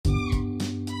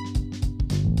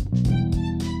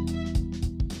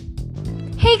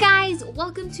Hey guys,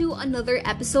 welcome to another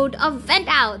episode of Vent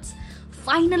Outs.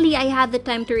 Finally, I had the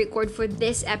time to record for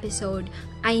this episode.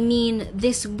 I mean,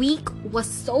 this week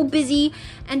was so busy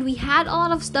and we had a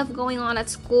lot of stuff going on at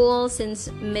school since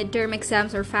midterm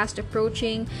exams are fast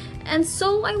approaching. And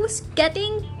so I was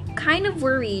getting kind of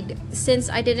worried since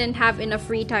I didn't have enough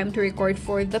free time to record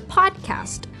for the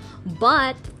podcast.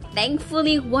 But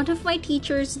thankfully, one of my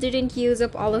teachers didn't use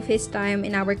up all of his time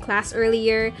in our class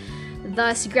earlier,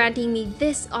 thus granting me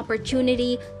this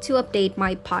opportunity to update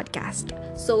my podcast.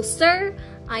 So, sir,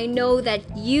 I know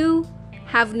that you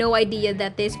have no idea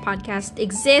that this podcast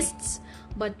exists,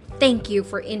 but thank you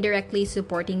for indirectly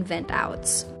supporting Vent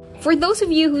Outs. For those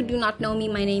of you who do not know me,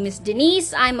 my name is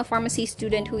Denise. I'm a pharmacy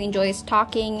student who enjoys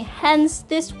talking, hence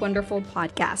this wonderful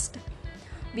podcast.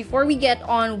 Before we get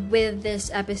on with this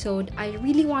episode, I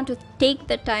really want to take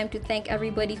the time to thank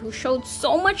everybody who showed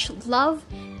so much love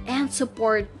and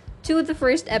support to the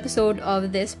first episode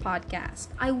of this podcast.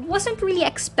 I wasn't really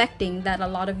expecting that a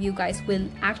lot of you guys will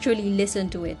actually listen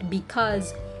to it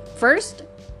because first,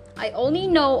 I only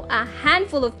know a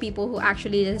handful of people who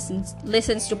actually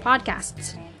listens to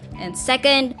podcasts. And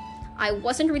second, I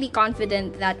wasn't really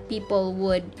confident that people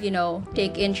would,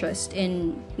 take interest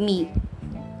in me,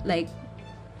 like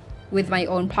with my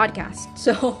own podcast.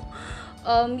 So,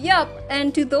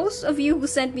 and to those of you who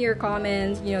sent me your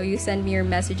comments, you sent me your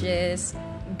messages,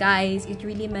 guys, it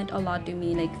really meant a lot to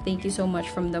me. Like, thank you so much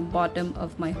from the bottom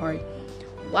of my heart.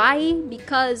 Why?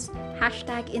 Because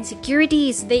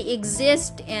 #insecurities, they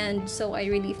exist, and so I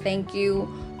really thank you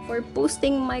for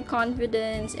boosting my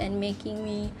confidence and making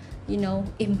me,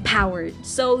 empowered.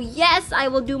 So yes, I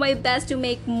will do my best to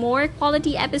make more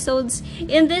quality episodes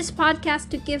in this podcast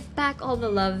to give back all the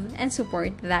love and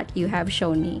support that you have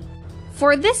shown me.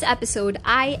 For this episode,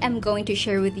 I am going to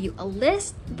share with you a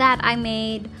list that I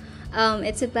made.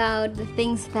 It's about the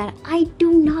things that I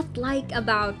do not like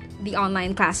about the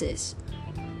online classes.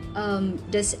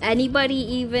 Does anybody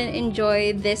even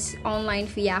enjoy this online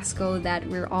fiasco that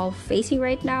we're all facing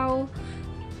right now?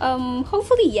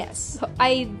 Hopefully yes.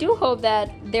 I do hope that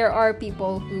there are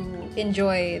people who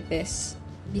enjoy this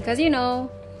because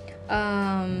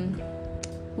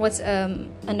what's an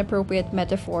appropriate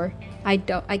metaphor? I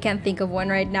can't think of one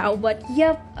right now, but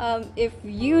yep, if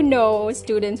you know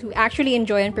students who actually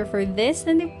enjoy and prefer this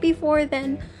than before,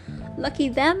 then lucky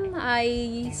them.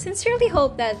 I sincerely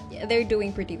hope that they're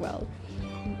doing pretty well.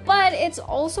 But it's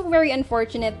also very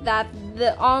unfortunate that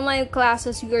the online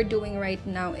classes you're doing right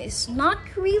now is not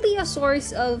really a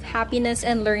source of happiness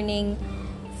and learning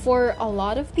for a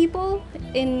lot of people,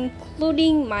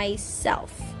 including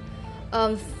myself.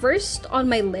 First on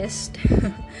my list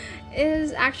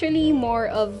is actually more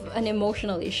of an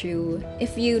emotional issue.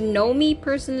 If you know me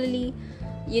personally,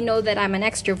 you know that I'm an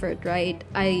extrovert, right?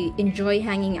 I enjoy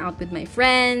hanging out with my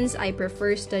friends. I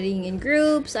prefer studying in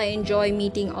groups. I enjoy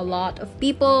meeting a lot of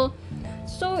people.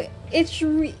 So it's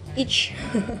really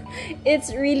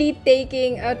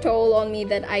taking a toll on me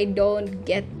that I don't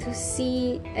get to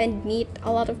see and meet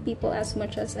a lot of people as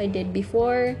much as I did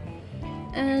before.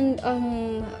 And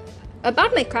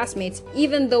about my classmates,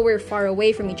 even though we're far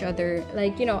away from each other,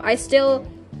 I still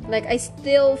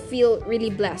feel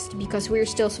really blessed because we're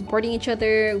still supporting each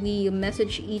other. We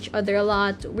message each other a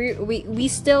lot. We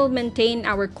still maintain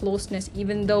our closeness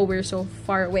even though we're so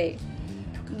far away.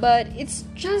 But it's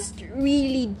just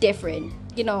really different.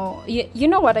 You know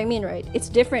what I mean, right? It's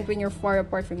different when you're far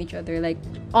apart from each other. Like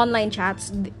online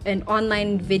chats and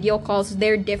online video calls,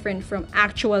 they're different from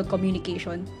actual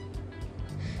communication.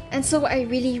 And so I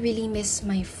really, really miss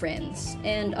my friends.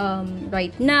 And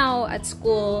right now at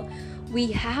school,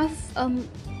 we have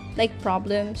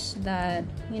problems that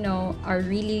are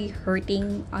really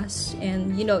hurting us,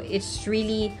 and it's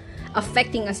really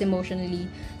affecting us emotionally.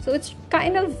 So it's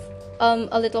kind of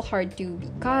a little hard too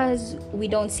because we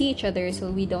don't see each other,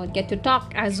 so we don't get to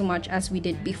talk as much as we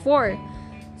did before.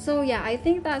 So yeah, I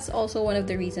think that's also one of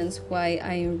the reasons why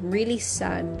I'm really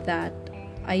sad that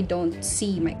I don't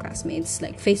see my classmates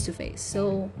face to face.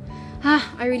 So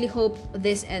I really hope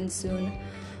this ends soon.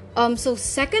 So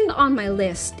second on my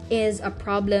list is a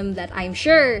problem that I'm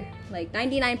sure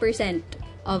 99%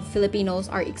 of Filipinos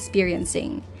are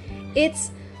experiencing.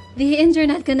 It's the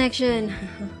internet connection.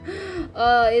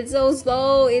 It's so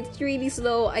slow. It's really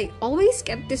slow. I always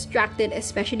get distracted,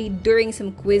 especially during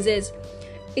some quizzes.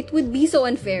 It would be so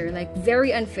unfair,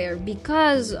 very unfair,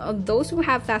 because those who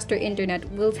have faster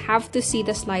internet will have to see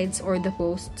the slides or the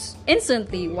posts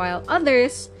instantly, while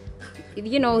others,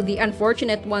 the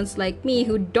unfortunate ones like me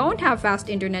who don't have fast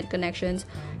internet connections,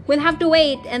 will have to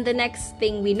wait, and the next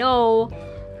thing we know,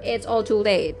 it's all too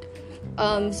late.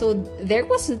 So there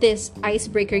was this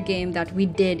icebreaker game that we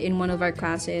did in one of our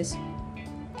classes,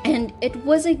 and it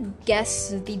was a guess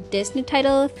the Disney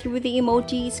title through the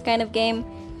emojis kind of game,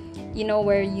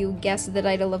 where you guess the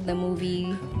title of the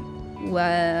movie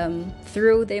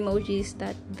through the emojis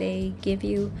that they give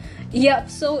you. Yep,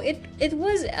 so it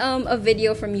was a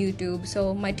video from YouTube.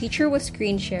 So my teacher was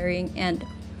screen sharing, and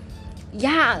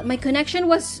yeah, my connection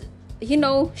was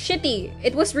shitty.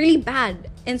 It was really bad.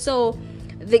 And so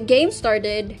the game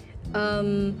started,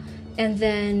 and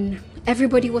then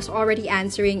everybody was already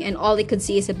answering, and all they could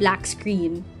see is a black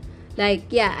screen.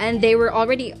 And they were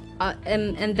already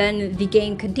and then the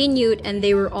game continued, and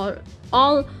they were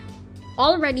all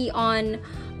already on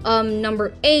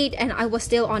number 8, and I was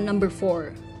still on number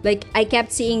 4. I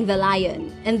kept seeing the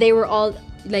lion, and they were all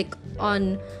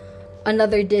on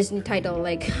another Disney title.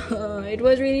 It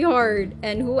was really hard,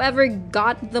 and whoever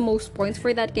got the most points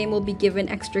for that game will be given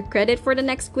extra credit for the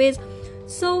next quiz.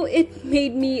 So it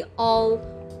made me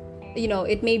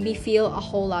it made me feel a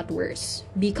whole lot worse,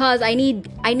 because I need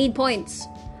points.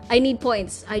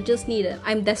 I just need it.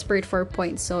 I'm desperate for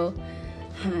points. So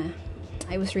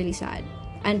I was really sad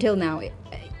until now.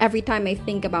 Every time I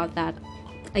think about that,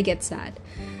 I get sad.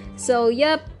 So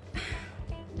yep,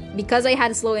 because I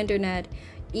had slow internet,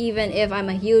 even if I'm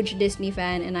a huge Disney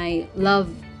fan and I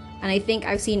think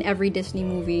I've seen every Disney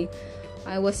movie,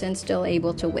 I wasn't still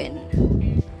able to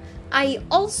win. I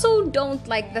also don't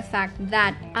like the fact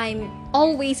that I'm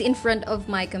always in front of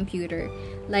my computer.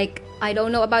 I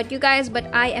don't know about you guys, but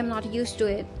I am not used to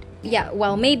it. Yeah,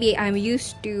 well, maybe I'm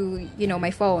used to,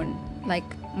 my phone.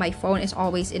 My phone is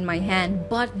always in my hand,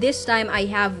 but this time I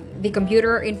have the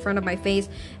computer in front of my face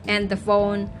and the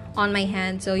phone on my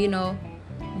hand. So,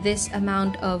 this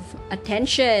amount of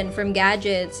attention from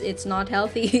gadgets, it's not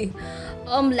healthy.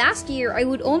 Last year I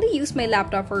would only use my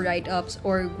laptop for write-ups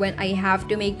or when I have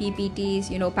to make PPTs,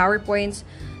 PowerPoints.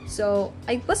 So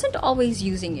I wasn't always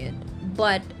using it.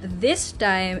 But this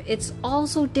time it's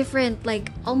also different.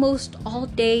 Almost all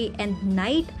day and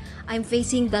night I'm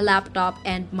facing the laptop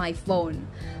and my phone.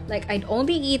 I'd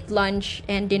only eat lunch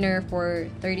and dinner for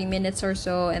 30 minutes or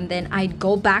so, and then I'd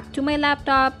go back to my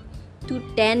laptop to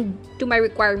tend to my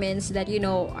requirements that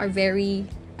are very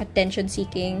attention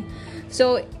seeking.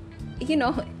 So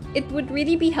it would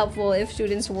really be helpful if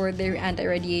students wore their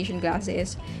anti-radiation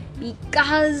glasses,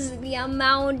 because the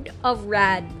amount of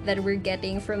rad that we're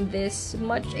getting from this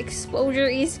much exposure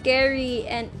is scary,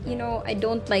 and I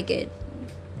don't like it.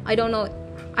 I don't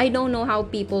know how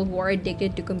people who are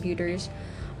addicted to computers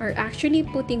are actually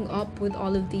putting up with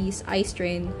all of these eye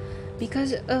strain,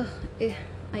 because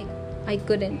I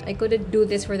couldn't do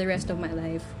this for the rest of my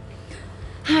life.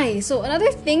 Hi, so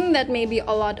another thing that maybe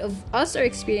a lot of us are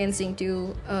experiencing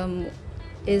too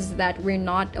is that we're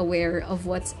not aware of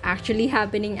what's actually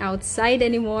happening outside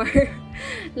anymore.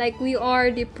 We are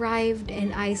deprived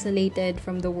and isolated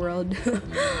from the world.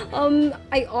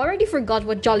 I already forgot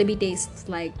what Jollibee tastes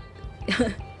like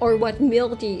or what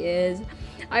milk tea is.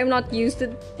 I'm not used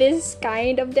to this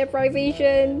kind of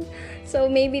deprivation. So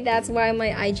maybe that's why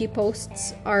my IG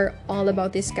posts are all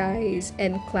about the skies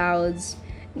and clouds.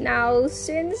 Now,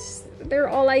 since they're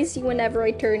all I see whenever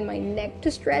I turn my neck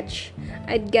to stretch,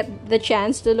 I'd get the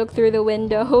chance to look through the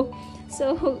window.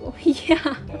 So,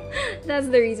 yeah, that's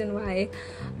the reason why.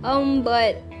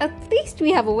 But at least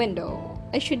we have a window.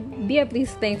 I should be at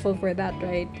least thankful for that,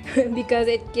 right? Because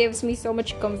it gives me so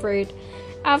much comfort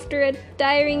after a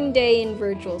tiring day in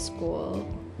virtual school.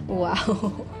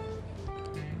 Wow.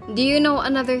 Do you know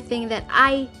another thing that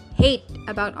I hate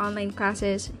about online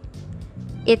classes?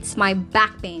 It's my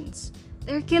back pains.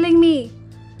 They're killing me.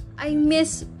 I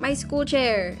miss my school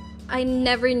chair. I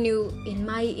never knew in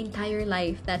my entire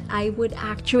life that I would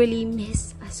actually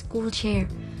miss a school chair.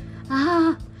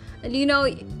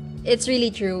 It's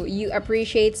really true. You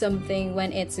appreciate something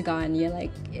when it's gone.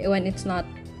 When it's not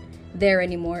there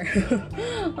anymore.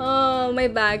 Oh, my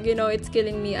back, it's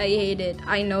killing me. I hate it.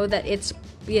 I know that it's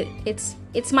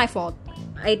my fault.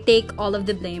 I take all of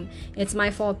the blame. It's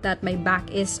my fault that my back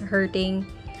is hurting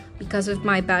because of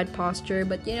my bad posture.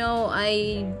 But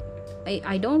I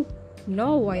don't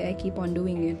know why I keep on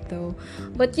doing it though.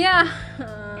 But yeah,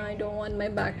 I don't want my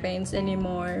back pains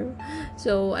anymore.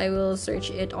 So I will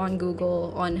search it on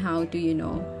Google on how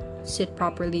to sit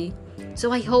properly.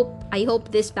 So I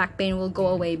hope this back pain will go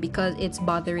away, because it's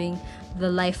bothering the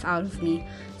life out of me.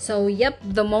 So yep,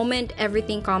 the moment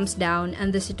everything calms down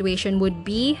and the situation would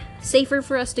be safer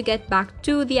for us to get back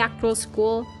to the actual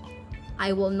school,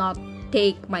 I will not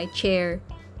take my chair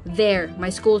there, my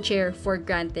school chair, for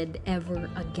granted ever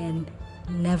again.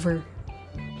 Never.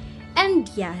 And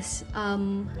yes,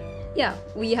 yeah,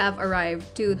 we have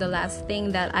arrived to the last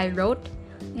thing that I wrote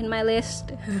in my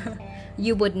list.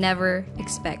 You would never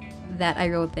expect that I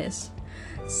wrote this.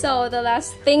 So, the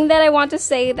last thing that I want to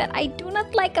say that I do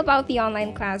not like about the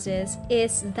online classes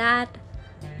is that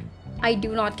I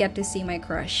do not get to see my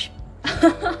crush.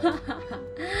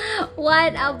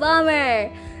 What a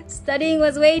bummer! Studying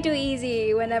was way too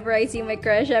easy whenever I see my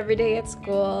crush every day at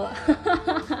school.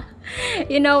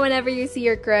 You know, whenever you see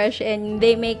your crush and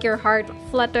they make your heart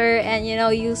flutter, and you know,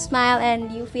 you smile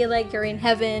and you feel like you're in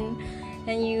heaven,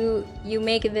 and you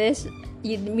make this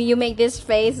you make this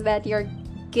face that you're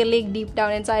killing deep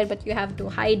down inside, but you have to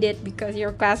hide it because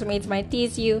your classmates might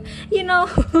tease you. You know,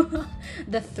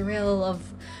 the thrill of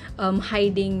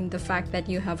hiding the fact that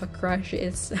you have a crush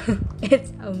is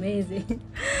it's amazing.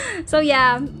 So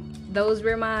yeah, those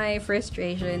were my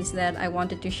frustrations that I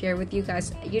wanted to share with you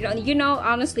guys. You know,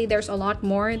 honestly, there's a lot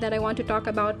more that I want to talk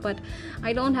about, but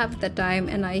I don't have the time,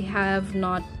 and I have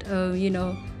not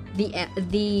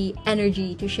the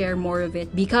energy to share more of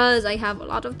it because I have a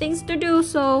lot of things to do.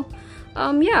 So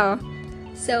yeah,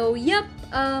 so yep,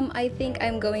 I think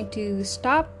I'm going to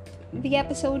stop the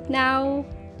episode now.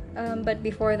 But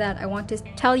before that, I want to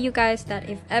tell you guys that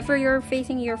if ever you're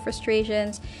facing your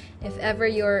frustrations, if ever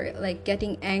you're like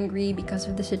getting angry because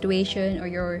of the situation, or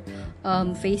you're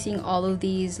facing all of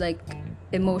these like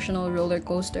emotional roller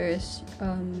coasters,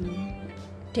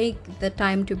 take the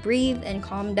time to breathe and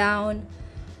calm down.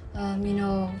 You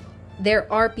know,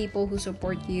 there are people who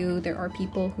support you, there are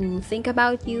people who think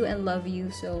about you and love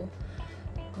you. So,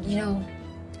 you know,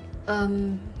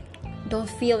 don't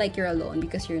feel like you're alone,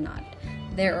 because you're not.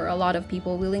 There are a lot of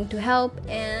people willing to help,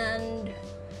 and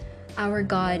our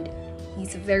God,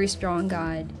 He's a very strong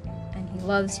God, and He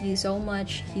loves you so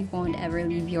much, He won't ever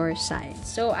leave your side.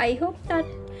 So I hope that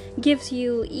gives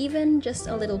you even just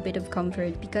a little bit of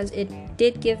comfort, because it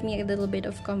did give me a little bit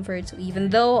of comfort. So even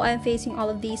though I'm facing all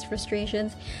of these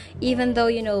frustrations, even though,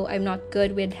 you know, I'm not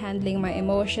good with handling my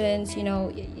emotions, you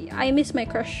know, I miss my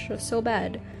crush so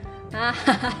bad.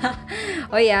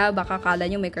 Oh yeah, baka kala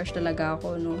nyo may crush talaga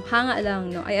ako, no? Hanga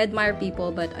lang, no? I admire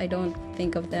people, but I don't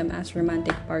think of them as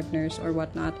romantic partners or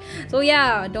whatnot. So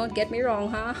yeah, don't get me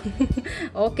wrong, huh?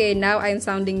 Okay, now I'm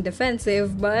sounding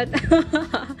defensive, but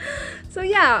so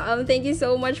yeah, thank you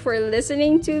so much for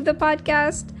listening to the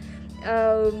podcast.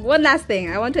 One last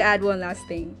thing, I want to add one last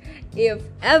thing. If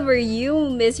ever you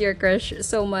miss your crush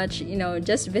so much, you know,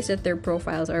 just visit their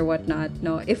profiles or whatnot.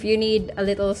 No, if you need a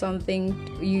little something,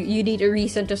 you need a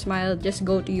reason to smile, just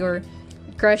go to your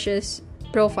crush's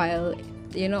profile,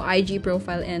 you know, IG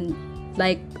profile, and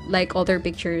like all their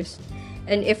pictures.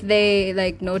 And if they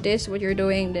like notice what you're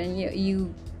doing, then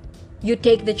you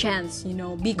take the chance, you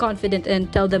know, be confident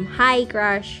and tell them, "Hi,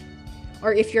 crush."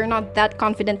 Or if you're not that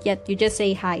confident yet, you just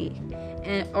say hi.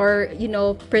 Or, you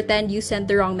know, pretend you sent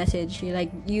the wrong message. You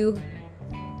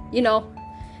know,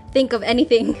 think of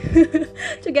anything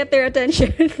to get their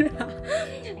attention.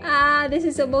 This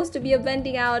is supposed to be a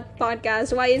venting out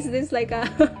podcast. Why is this like a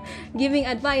giving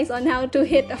advice on how to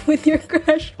hit up with your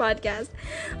crush podcast?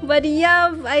 But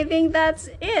yeah, I think that's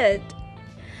it.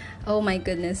 Oh my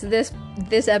goodness, this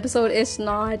episode is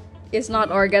not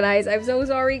organized. I'm so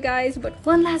sorry, guys. But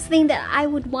one last thing that I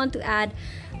would want to add,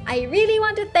 I really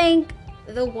want to thank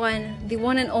the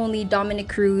one and only Dominic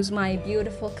Cruz, my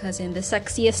beautiful cousin, the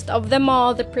sexiest of them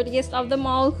all, the prettiest of them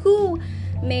all, who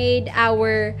made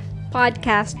our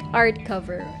podcast art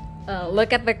cover.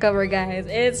 Look at the cover, guys.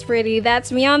 It's pretty.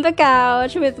 That's me on the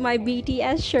couch with my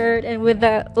BTS shirt and with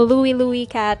the Louie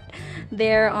cat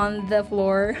there on the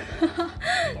floor.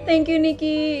 Thank you,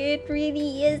 Nikki. It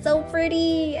really is so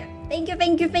pretty. Thank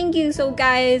you. So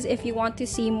guys, if you want to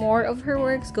see more of her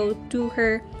works, go to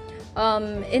her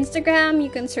Instagram. You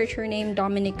can search her name,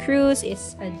 Dominic Cruz.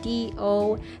 It's a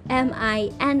DOMINIQUE,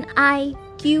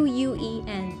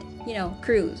 and you know,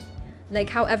 Cruz, like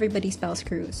how everybody spells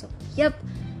Cruz. So yep,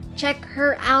 check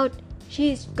her out.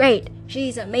 She's great,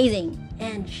 she's amazing,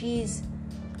 and she's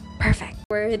perfect.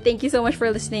 Thank you so much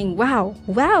for listening. Wow,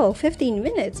 15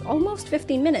 minutes, almost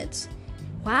 15 minutes.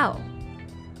 Wow.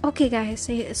 Okay, guys,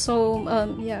 so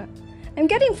yeah, I'm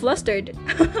getting flustered.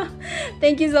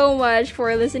 Thank you so much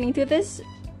for listening to this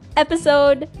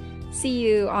episode. See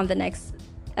you on the next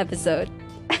episode.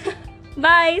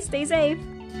 Bye, stay safe.